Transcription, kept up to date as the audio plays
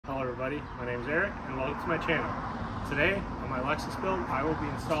everybody, my name is Eric and welcome to my channel. Today on my Lexus build I will be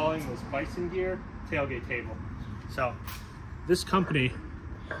installing this Bison Gear Tailgate Table. So this company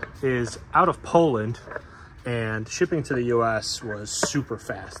is out of Poland and shipping to the US was super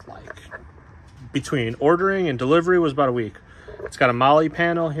fast. Like between ordering and delivery was about a week. It's got a MOLLE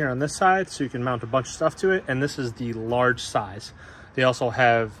panel here on this side so you can mount a bunch of stuff to it, and this is the large size. They also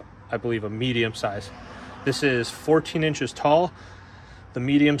have, I believe, a medium size. This is 14 inches tall. The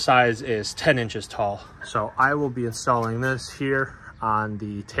medium size is 10 inches tall. So I will be installing this here on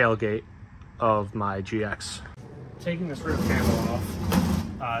the tailgate of my GX. Taking this roof handle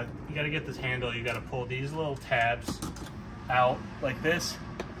off, you gotta get this handle, you gotta pull these little tabs out like this.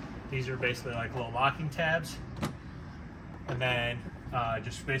 These are basically like little locking tabs. And then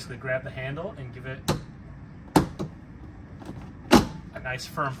just basically grab the handle and give it a nice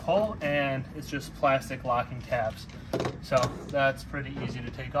firm pull, and it's just plastic locking tabs. So that's pretty easy to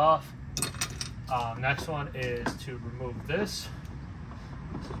take off. Next one is to remove this.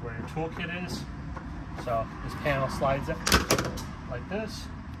 This is where your toolkit is. So this panel slides out like this.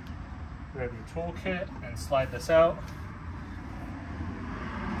 Grab your toolkit and slide this out.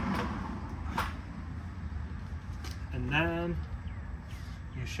 And then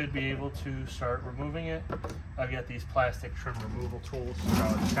you should be able to start removing it. I've got these plastic trim removal tools, so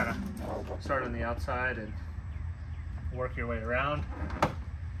I'll just kind of start on the outside and work your way around.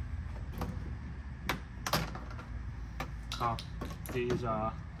 These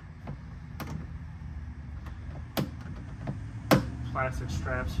plastic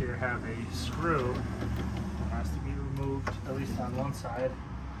straps here have a screw that has to be removed, at least on one side.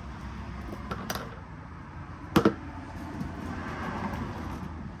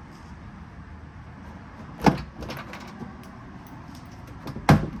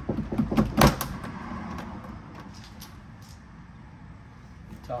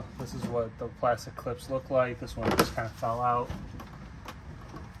 This is what the plastic clips look like. This one just kind of fell out.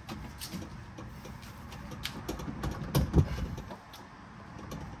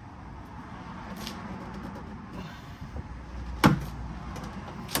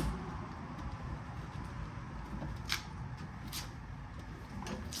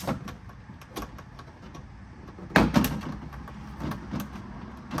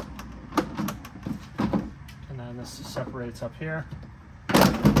 And then this separates up here.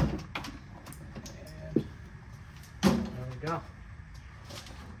 Go.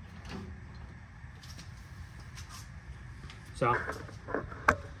 So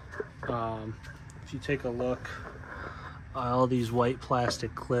if you take a look, all these white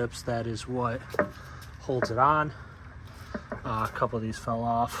plastic clips, that is what holds it on. A couple of these fell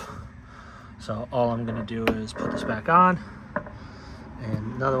off, so all I'm going to do is put this back on,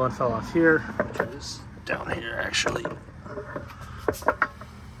 and another one fell off here, which is down here actually.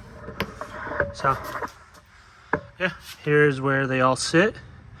 So yeah, here's where they all sit,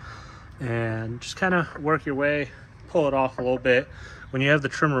 and just kind of work your way, pull it off a little bit. When you have the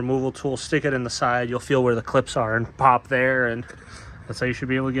trim removal tool, stick it in the side, you'll feel where the clips are and pop there, and that's how you should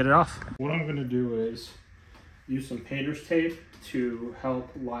be able to get it off. What I'm going to do is use some painter's tape to help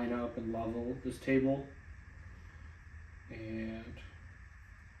line up and level this table, and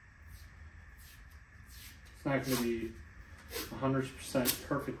it's not going to be 100%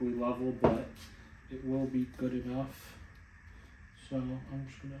 perfectly level, but it will be good enough. So I'm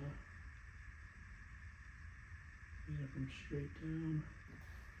just gonna get them straight down.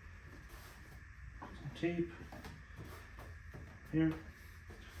 Some tape here,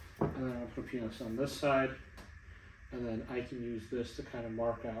 and then I'll put a penis on this side, and then I can use this to kind of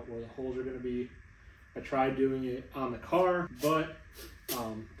mark out where the holes are going to be. I tried doing it on the car, but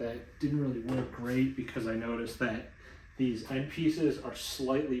that didn't really work great because I noticed that these end pieces are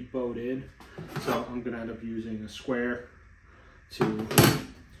slightly bowed in, so I'm going to end up using a square to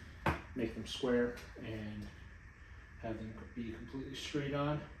make them square and have them be completely straight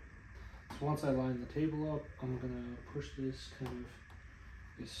on. So once I line the table up, I'm going to push this kind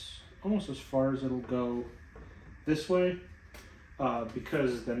of almost as far as it'll go this way,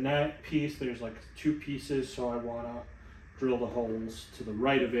 because the net piece, there's like two pieces, so I want to drill the holes to the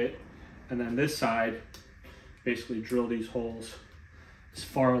right of it, and then this side basically drill these holes as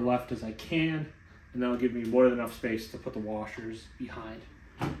far left as I can, and that'll give me more than enough space to put the washers behind.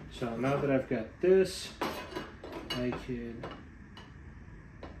 So now that I've got this, I can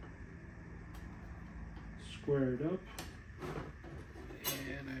square it up,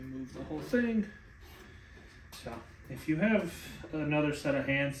 and I move the whole thing. So if you have another set of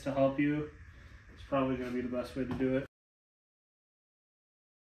hands to help you, it's probably going to be the best way to do it.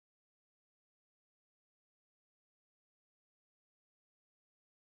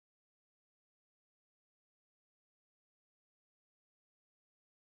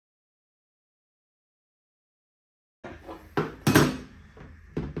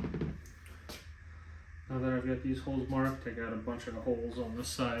 Now that I've got these holes marked, I got a bunch of holes on the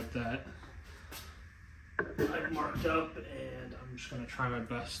side that I've marked up, and I'm just going to try my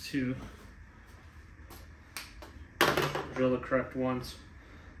best to drill the correct ones.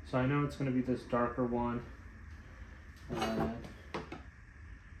 So I know it's going to be this darker one. I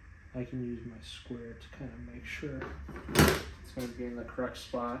can use my square to kind of make sure it's going to be in the correct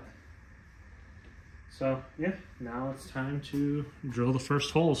spot. So yeah, now it's time to drill the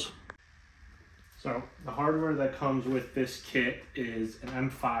first holes. So the hardware that comes with this kit is an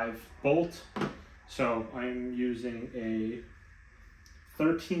M5 bolt. So I'm using a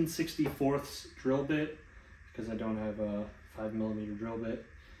 13/64 drill bit because I don't have a 5mm drill bit.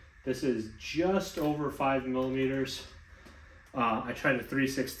 This is just over 5 millimeters. I tried a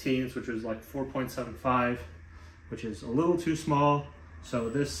 3/16, which was like 4.75, which is a little too small. So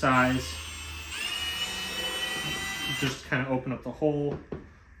this size, just kind of open up the hole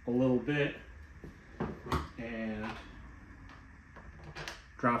a little bit and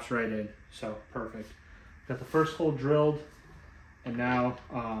drops right in. So perfect. Got the first hole drilled, and now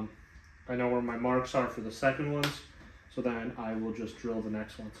I know where my marks are for the second ones. So then I will just drill the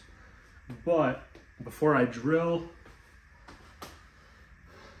next ones. But before I drill,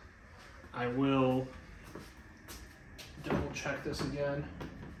 I will double check this again.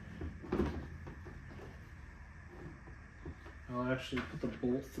 I'll actually put the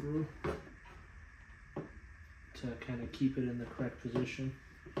bolt through to kind of keep it in the correct position.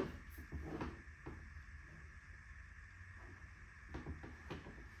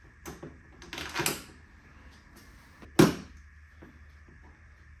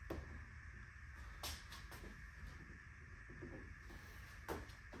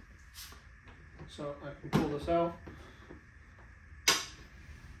 So I can pull this out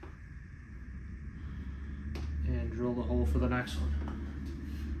and drill the hole for the next one.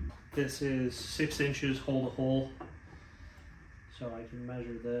 This is 6 inches hole to hole, so I can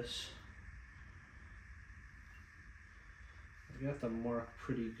measure this. I got the mark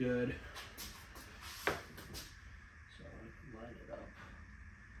pretty good, so I can line it up.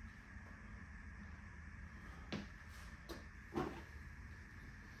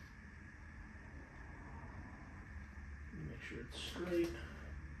 Make sure it's straight.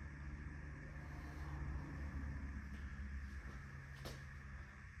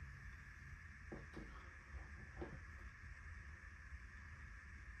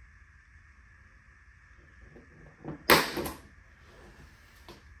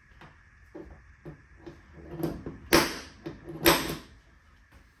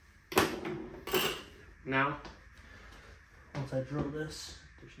 Now, once I drill this,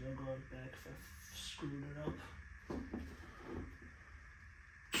 there's no going back if I've screwed it up.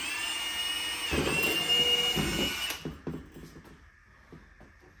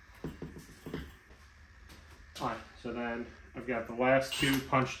 Alright, so then I've got the last two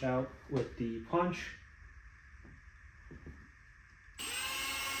punched out with the punch.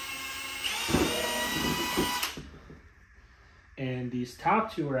 And these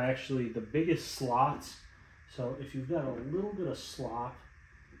top two are actually the biggest slots. So if you've got a little bit of slop,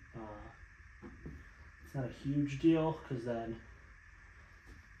 it's not a huge deal because then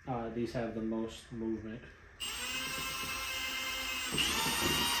these have the most movement.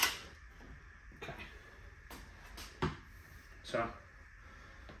 Okay. So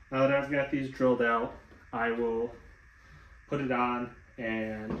now that I've got these drilled out, I will put it on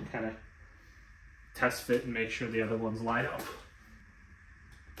and kind of test fit and make sure the other ones line up.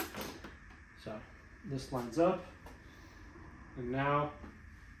 So this lines up, and now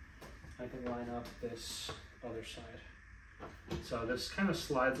I can line up this other side. So this kind of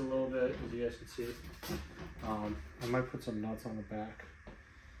slides a little bit, as you guys can see. I might put some nuts on the back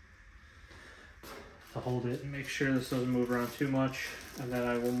to hold it and make sure this doesn't move around too much, and then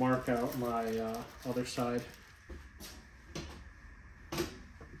I will mark out my other side.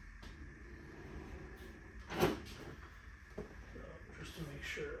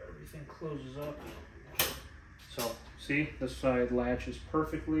 Closes up. So see, this side latches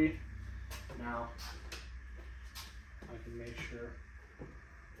perfectly. Now I can make sure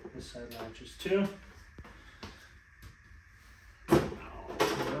this side latches too. I'll open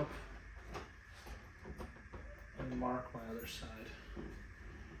it up and mark my other side.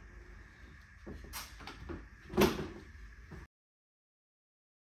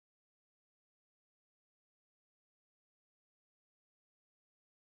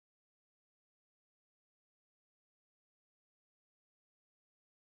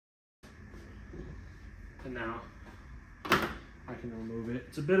 And now I can remove it.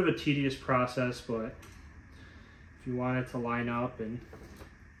 It's a bit of a tedious process, but if you want it to line up and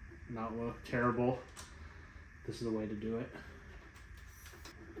not look terrible, this is the way to do it.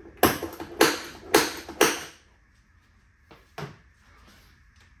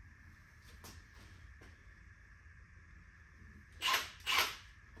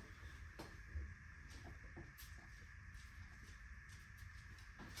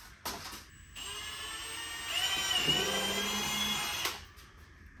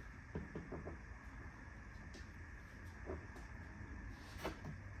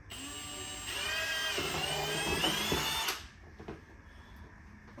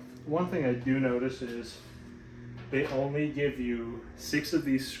 One thing I do notice is they only give you 6 of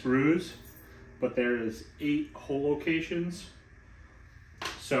these screws, but there is 8 hole locations.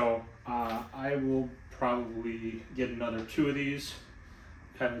 So I will probably get another 2 of these,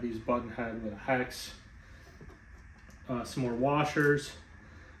 kind of these button head with a hex, some more washers,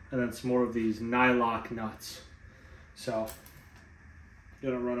 and then some more of these nylock nuts. So I'm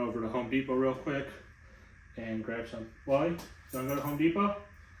gonna run over to Home Depot real quick and grab some. Wally, you wanna go to Home Depot?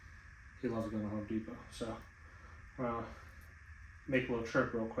 He loves going to Home Depot, so make a little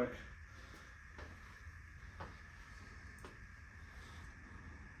trip real quick.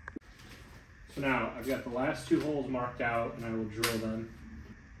 So now I've got the last 2 holes marked out, and I will drill them.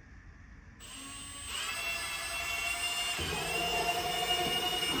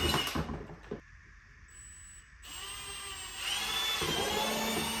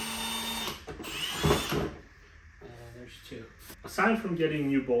 Aside from getting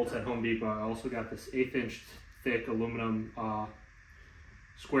new bolts at Home Depot, I also got this 1/8" thick aluminum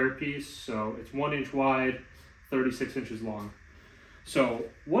square piece. So it's 1 inch wide, 36 inches long. So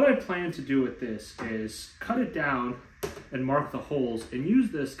what I plan to do with this is cut it down and mark the holes and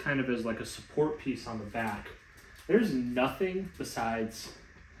use this kind of as like a support piece on the back. There's nothing besides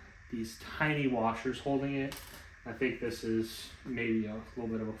these tiny washers holding it. I think this is maybe a little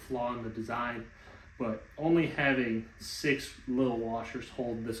bit of a flaw in the design, but only having 6 little washers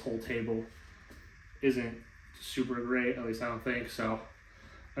hold this whole table isn't super great, at least I don't think. So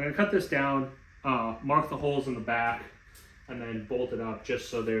I'm gonna cut this down, mark the holes in the back, and then bolt it up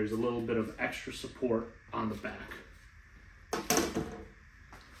just so there's a little bit of extra support on the back.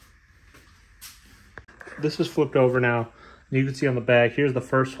 This is flipped over now. You can see on the back, here's the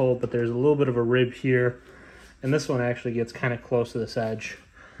first hole, but there's a little bit of a rib here. And this one actually gets kind of close to this edge.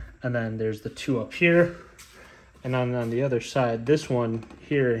 And then there's the 2 up here. And then on the other side, this one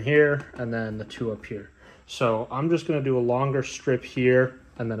here and here, and then the 2 up here. So I'm just gonna do a longer strip here,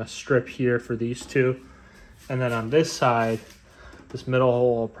 and then a strip here for these 2. And then on this side, this middle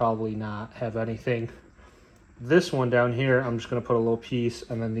hole will probably not have anything. This one down here, I'm just gonna put a little piece,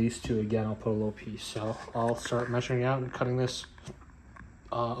 and then these 2 again, I'll put a little piece. So I'll start measuring out and cutting this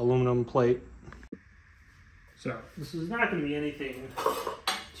aluminum plate. So this is not gonna be anything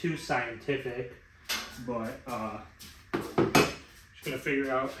too scientific, but just gonna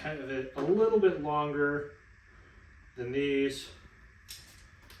figure out, have it a little bit longer than these.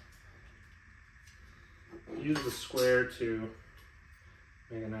 Use the square to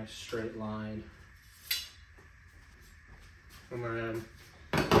make a nice straight line. And then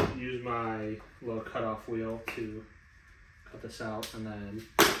use my little cutoff wheel to cut this out and then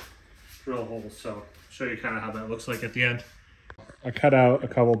drill holes. So show you kind of how that looks like at the end. I cut out a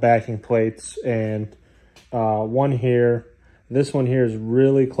couple backing plates and one here. This one here is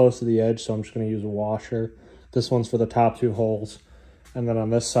really close to the edge, so I'm just going to use a washer. This one's for the top 2 holes. And then on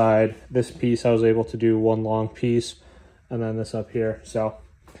this side, this piece I was able to do one long piece, and then this up here. So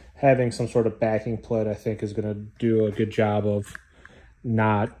having some sort of backing plate, I think, is going to do a good job of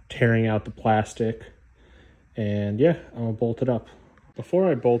not tearing out the plastic. And yeah, I'm going to bolt it up. Before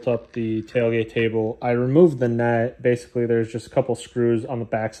I bolt up the tailgate table, I removed the net. Basically, there's just a couple screws on the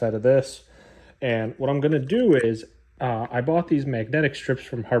back side of this. And what I'm going to do is, I bought these magnetic strips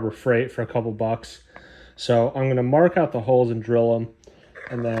from Harbor Freight for a couple bucks. So I'm going to mark out the holes and drill them.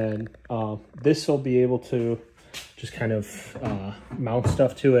 And then this will be able to just kind of mount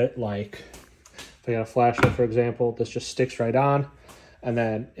stuff to it. Like if I got a flashlight, for example, this just sticks right on. And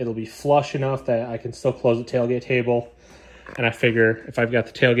then it'll be flush enough that I can still close the tailgate table. And I figure if I've got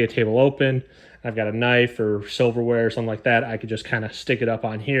the tailgate table open, I've got a knife or silverware or something like that, I could just kind of stick it up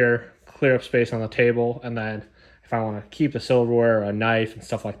on here, clear up space on the table. And then if I want to keep the silverware or a knife and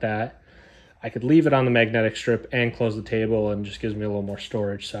stuff like that, I could leave it on the magnetic strip and close the table, and just gives me a little more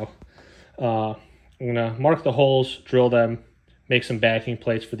storage. So I'm gonna mark the holes, drill them, make some backing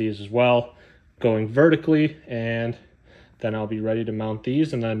plates for these as well, going vertically, and then I'll be ready to mount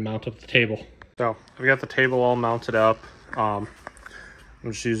these and then mount up the table. So I've got the table all mounted up. I'm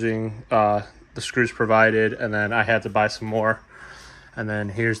just using the screws provided, and then I had to buy some more. And then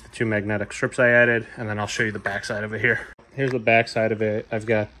here's the 2 magnetic strips I added, and then I'll show you the back side of it here. Here's the back side of it. I've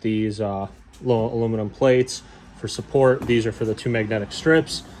got these little aluminum plates for support. These are for the 2 magnetic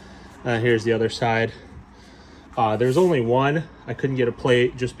strips. Here's the other side. There's only one. I couldn't get a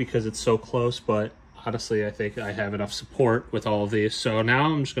plate just because it's so close, but honestly, I think I have enough support with all of these. So now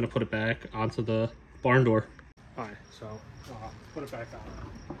I'm just gonna put it back onto the barn door. All right, so put it back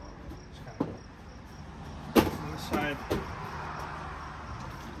on. Just kind of on this side.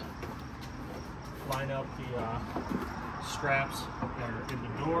 Line up the straps that are in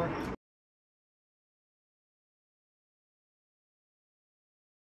the door.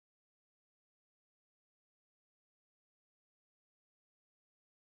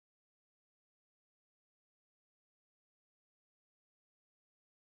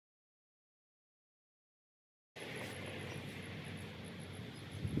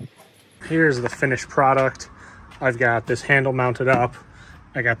 Here's the finished product. I've got this handle mounted up.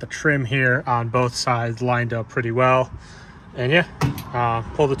 I got the trim here on both sides lined up pretty well. And yeah,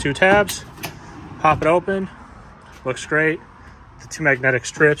 pull the 2 tabs, pop it open, looks great. The 2 magnetic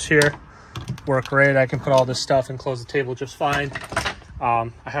strips here work great. I can put all this stuff and close the table just fine.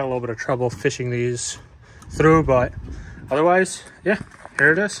 I had a little bit of trouble fishing these through, but otherwise, yeah,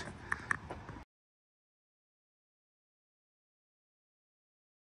 here it is.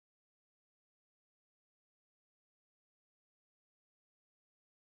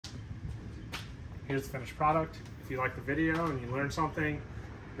 Here's the finished product. If you like the video and you learned something,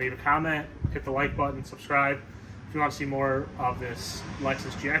 leave a comment, hit the like button, subscribe. If you want to see more of this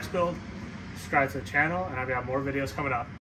Lexus GX build, subscribe to the channel, and I've got more videos coming up.